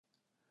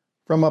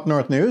From Up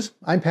North News,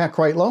 I'm Pat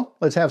Kreitlow.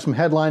 Let's have some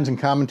headlines and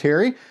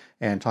commentary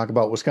and talk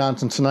about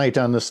Wisconsin tonight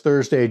on this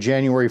Thursday,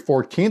 January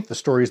 14th, the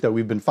stories that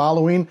we've been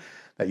following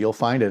that you'll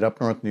find at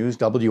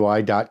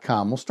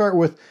upnorthnewswi.com. We'll start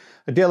with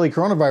a daily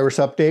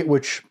coronavirus update,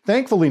 which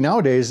thankfully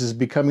nowadays is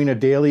becoming a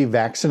daily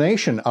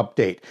vaccination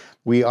update.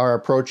 We are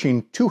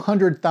approaching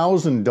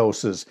 200,000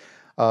 doses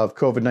of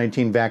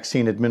COVID-19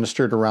 vaccine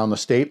administered around the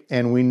state,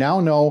 and we now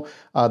know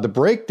the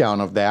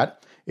breakdown of that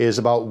is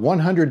about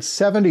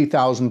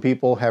 170,000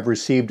 people have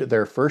received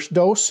their first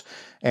dose,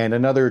 and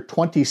another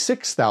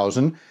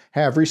 26,000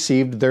 have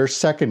received their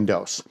second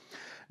dose.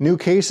 New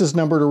cases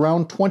numbered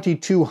around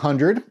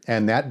 2,200,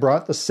 and that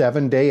brought the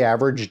 7-day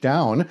average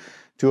down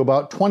to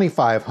about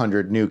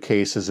 2,500 new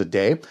cases a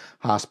day.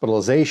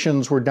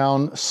 Hospitalizations were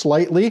down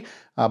slightly,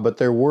 but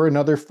there were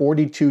another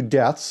 42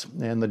 deaths,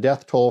 and the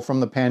death toll from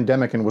the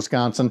pandemic in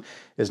Wisconsin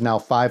is now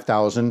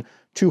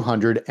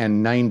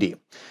 5,290.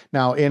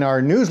 Now, in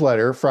our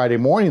newsletter Friday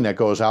morning that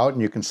goes out,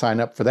 and you can sign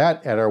up for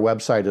that at our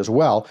website as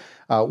well,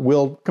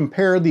 we'll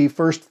compare the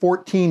first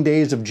 14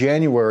 days of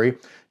January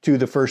to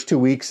the first 2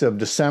 weeks of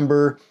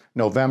December,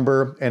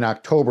 November, and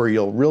October.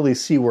 You'll really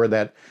see where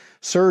that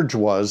surge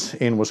was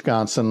in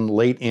Wisconsin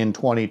late in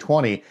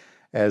 2020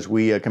 as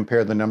we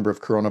compare the number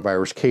of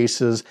coronavirus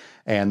cases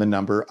and the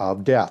number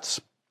of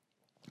deaths.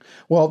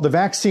 Well, the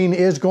vaccine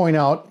is going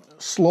out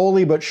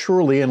slowly but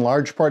surely, in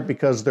large part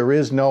because there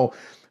is no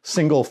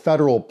single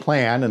federal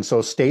plan, and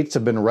so states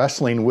have been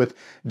wrestling with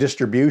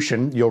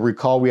distribution. You'll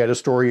recall we had a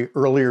story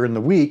earlier in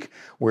the week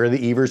where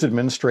the Evers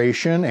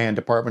administration and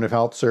Department of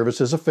Health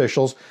Services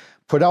officials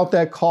put out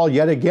that call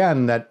yet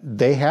again that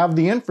they have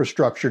the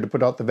infrastructure to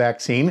put out the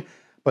vaccine,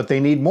 but they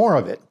need more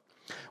of it.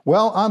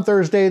 Well, on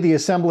Thursday, the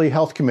Assembly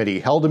Health Committee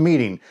held a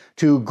meeting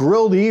to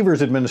grill the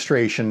Evers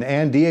administration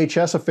and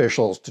DHS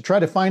officials to try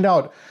to find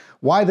out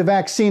why the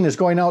vaccine is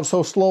going out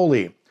so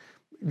slowly.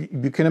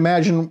 You can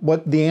imagine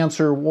what the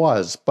answer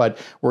was, but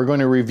we're going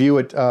to review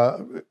it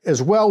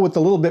as well with a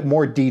little bit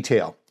more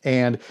detail.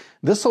 And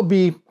this will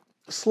be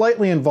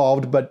slightly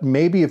involved, but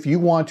maybe if you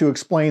want to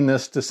explain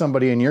this to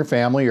somebody in your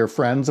family or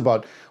friends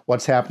about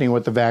what's happening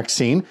with the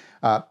vaccine,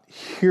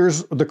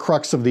 here's the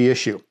crux of the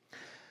issue.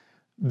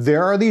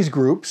 There are these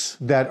groups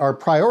that are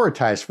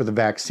prioritized for the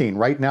vaccine.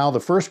 Right now, the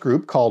first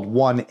group, called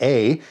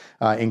 1A,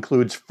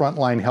 includes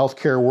frontline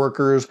healthcare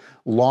workers,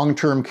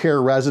 long-term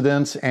care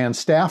residents, and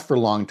staff for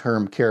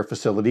long-term care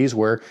facilities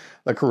where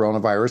the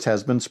coronavirus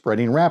has been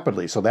spreading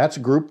rapidly. So that's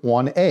group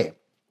 1A.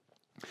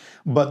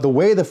 But the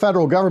way the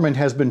federal government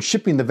has been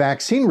shipping the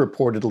vaccine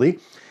reportedly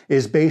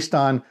is based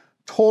on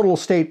total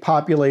state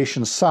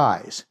population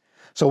size.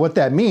 So what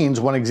that means,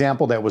 one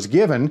example that was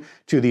given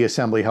to the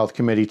Assembly Health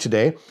Committee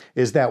today,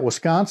 is that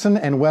Wisconsin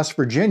and West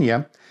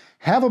Virginia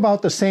have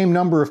about the same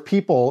number of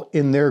people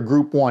in their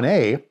Group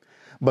 1A,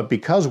 but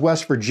because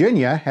West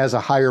Virginia has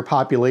a higher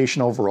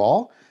population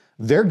overall,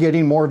 they're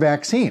getting more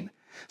vaccine.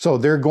 So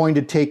they're going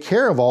to take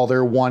care of all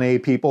their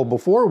 1A people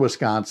before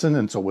Wisconsin,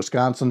 and so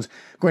Wisconsin's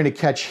going to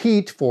catch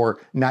heat for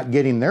not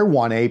getting their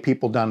 1A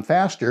people done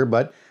faster,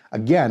 but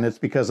again, it's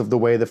because of the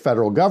way the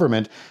federal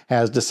government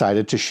has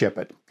decided to ship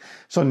it.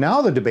 So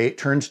now the debate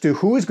turns to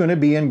who is going to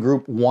be in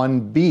Group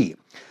 1B.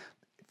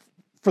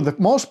 For the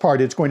most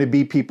part, it's going to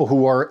be people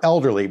who are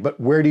elderly, but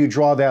where do you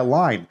draw that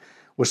line?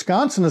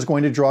 Wisconsin is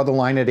going to draw the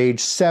line at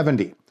age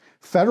 70.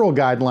 Federal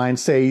guidelines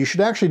say you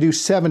should actually do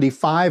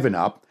 75 and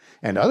up,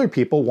 and other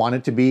people want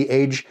it to be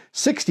age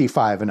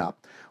 65 and up.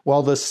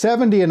 Well, the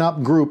 70 and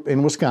up group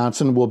in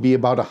Wisconsin will be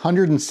about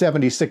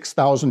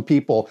 176,000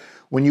 people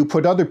when you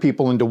put other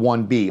people into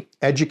 1B,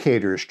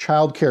 educators,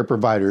 child care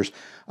providers,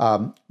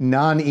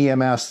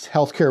 non-EMS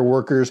healthcare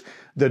workers,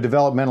 the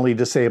developmentally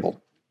disabled.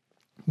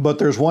 But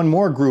there's one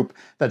more group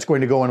that's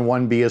going to go in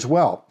 1B as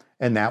well,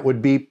 and that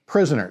would be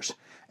prisoners.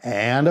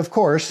 And of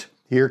course,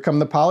 here come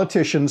the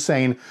politicians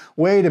saying,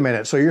 wait a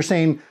minute, so you're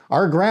saying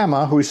our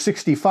grandma who's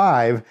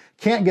 65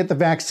 can't get the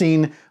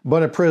vaccine,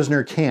 but a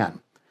prisoner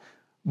can.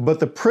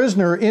 But the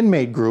prisoner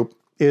inmate group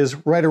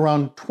is right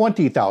around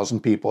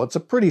 20,000 people. It's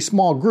a pretty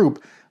small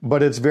group,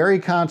 but it's very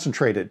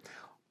concentrated.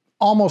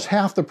 Almost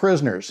half the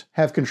prisoners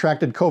have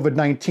contracted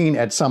COVID-19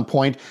 at some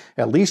point.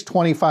 At least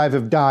 25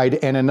 have died,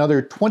 and another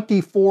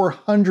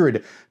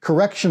 2,400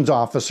 corrections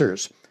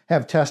officers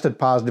have tested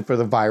positive for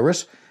the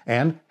virus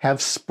and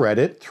have spread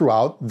it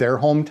throughout their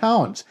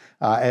hometowns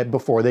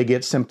before they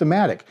get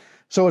symptomatic.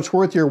 So it's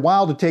worth your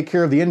while to take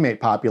care of the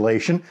inmate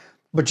population,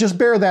 but just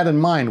bear that in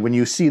mind when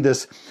you see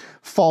this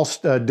false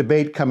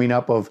debate coming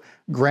up of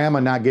grandma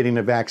not getting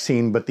a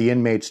vaccine, but the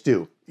inmates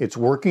do. It's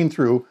working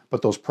through,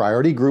 but those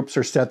priority groups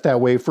are set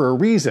that way for a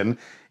reason.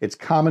 It's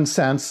common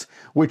sense,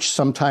 which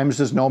sometimes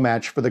is no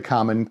match for the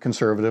common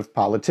conservative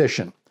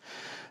politician.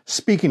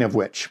 Speaking of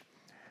which,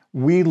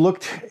 we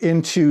looked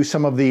into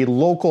some of the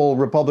local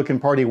Republican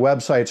Party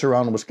websites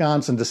around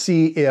Wisconsin to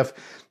see if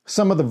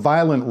some of the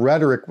violent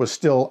rhetoric was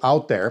still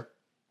out there.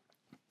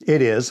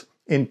 It is,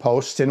 in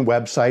posts, in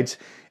websites,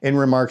 in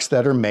remarks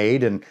that are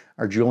made, and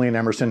our Julian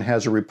Emerson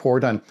has a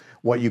report on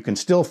what you can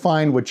still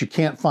find, what you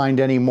can't find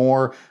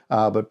anymore,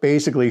 but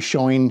basically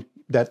showing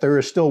that there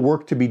is still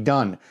work to be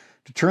done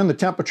to turn the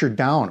temperature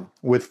down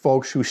with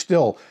folks who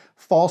still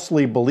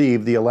falsely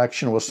believe the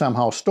election was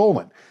somehow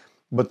stolen.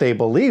 But they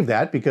believe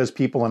that because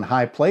people in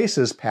high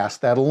places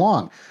passed that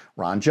along.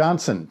 Ron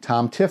Johnson,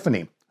 Tom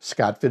Tiffany,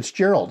 Scott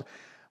Fitzgerald.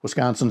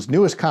 Wisconsin's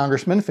newest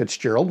congressman,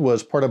 Fitzgerald,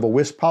 was part of a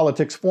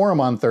WisPolitics forum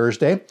on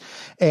Thursday,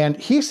 and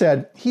he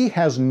said he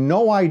has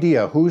no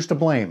idea who's to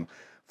blame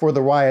for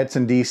the riots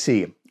in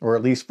D.C., or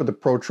at least for the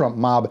pro-Trump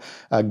mob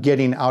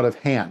getting out of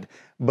hand.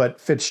 But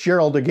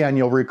Fitzgerald, again,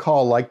 you'll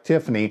recall, like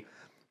Tiffany,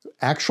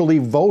 actually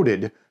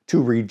voted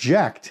to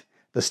reject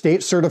the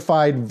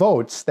state-certified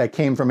votes that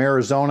came from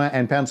Arizona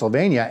and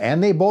Pennsylvania,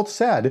 and they both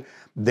said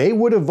they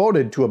would have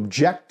voted to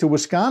object to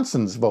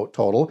Wisconsin's vote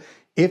total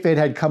if it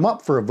had come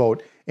up for a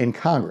vote in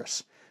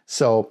Congress.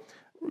 So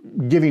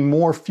giving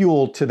more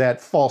fuel to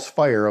that false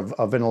fire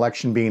of an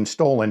election being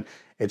stolen,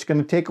 it's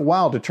going to take a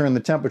while to turn the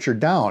temperature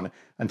down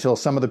until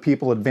some of the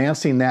people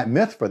advancing that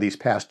myth for these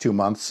past 2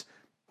 months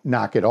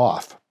knock it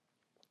off.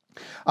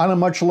 On a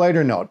much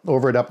lighter note,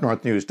 over at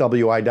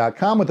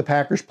UpNorthNewsWI.com, with the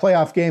Packers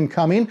playoff game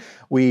coming,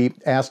 we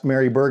asked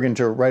Mary Bergen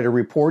to write a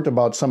report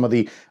about some of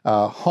the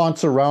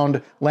haunts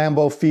around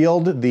Lambeau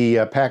Field,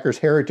 the Packers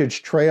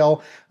Heritage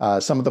Trail,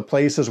 some of the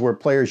places where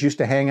players used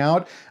to hang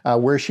out,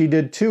 where she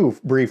did too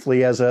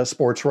briefly as a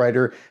sports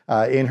writer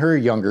in her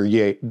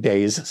younger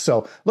days.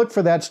 So look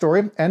for that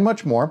story and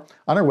much more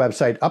on our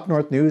website,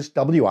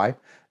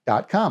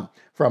 UpNorthNewsWI.com.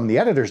 From the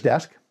editor's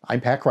desk,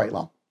 I'm Pat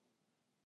Kreitlow.